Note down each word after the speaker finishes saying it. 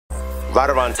Ride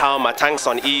around town, my tanks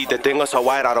on E. The dinger so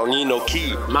wide, I don't need no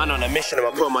key. Man on a mission, and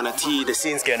I put him on a T. The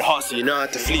scene's getting hot, so you know how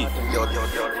to flee.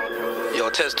 Yo,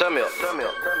 Tez, turn me up.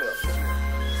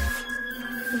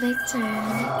 Victor.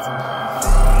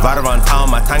 Ride around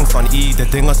town, my tanks on E. The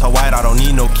dinger so wide, I don't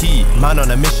need no key. Man on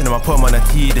a mission, and I put him on a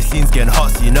T. The scene's getting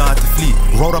hot, so you know how to flee.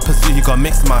 Rolled up a suit, he got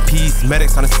mixed in my piece.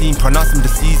 Medics on the scene, pronounced him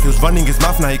deceased. He was running his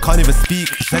mouth, now he can't even speak.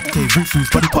 ZK, root through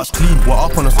his body parts clean. We're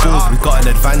up on the scores, we got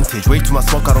an advantage. Way too much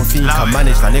smoke, I don't think he can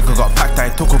manage. That nigga got packed, I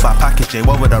took about package.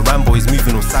 J1 with a Rambo, he's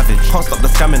moving all savage. Can't stop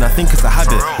the scamming, I think it's a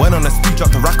habit. Went on a speed,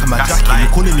 dropped the rack on my jacket. You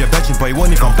call him your bedroom, but he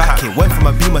won't even back it. Went from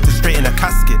a beamer to straight in a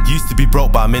casket. Used to be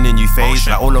broke, but I'm in a new phase.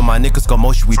 Like all of my niggas got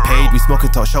motion, we paid. We smoking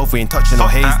top shelf, we ain't touching no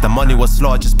haze. The money was slow,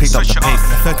 I just picked up the pace.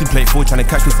 13 plate full, trying to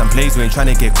catch me some plays. We ain't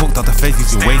trying to get cooked off the face,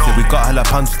 he's been wasted. We got hella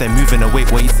pounds, stay moving away.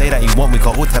 What you say that you want, we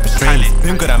got all type of strains.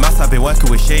 Been good at maths, I've been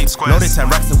working with shapes. Loaded 10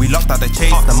 racks and we locked out the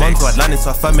chase. The months were landing, so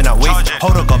I firming out waist.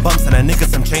 Hold on, got bumps and a nigga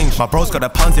some change. My bros got the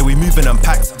pounds, yeah, we moving them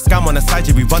packs. Scam on the side,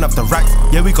 yeah, we run up the racks.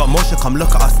 Yeah, we got motion, come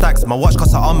look at our stacks. My watch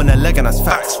costs an arm and a leg and that's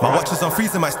facts. My watch is on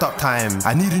freeze and my stop time.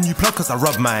 I need a new plug cause I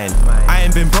rub mine. I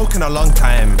ain't been broke in a long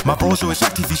time. My bros always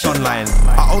active, he's online.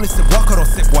 I only sip walk, I don't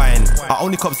sip wine. I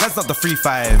only cop Zeds, not the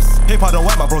 3-5s. Paper don't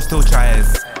work, my bro still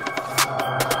tries.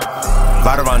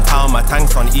 Ride around town, my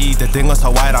tanks on E. The dinger so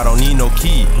wide, I don't need no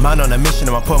key. Man on a mission,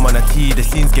 and I put him on a T. The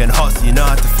scene's getting hot, so you know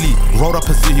how to flee. Rolled up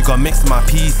a suit, he got mixed in my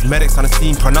piece. Medics on the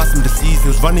scene, pronounced him deceased. He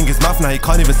was running his mouth, now he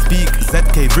can't even speak.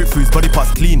 ZK, rip through his body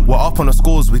parts clean. We're up on the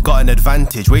scores, we got an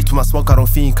advantage. Way too much smoke, I don't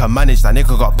think he can manage. That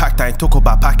nigga got packed, I ain't took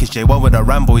about package. J1 with a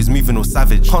Rambo, he's moving all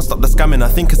savage. Can't stop the scamming, I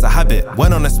think it's a habit.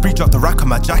 Went on a spree, dropped the rack on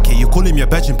my jacket. You call him your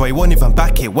bedroom, but he won't even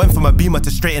back it. Went from a beamer to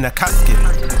straight in a casket.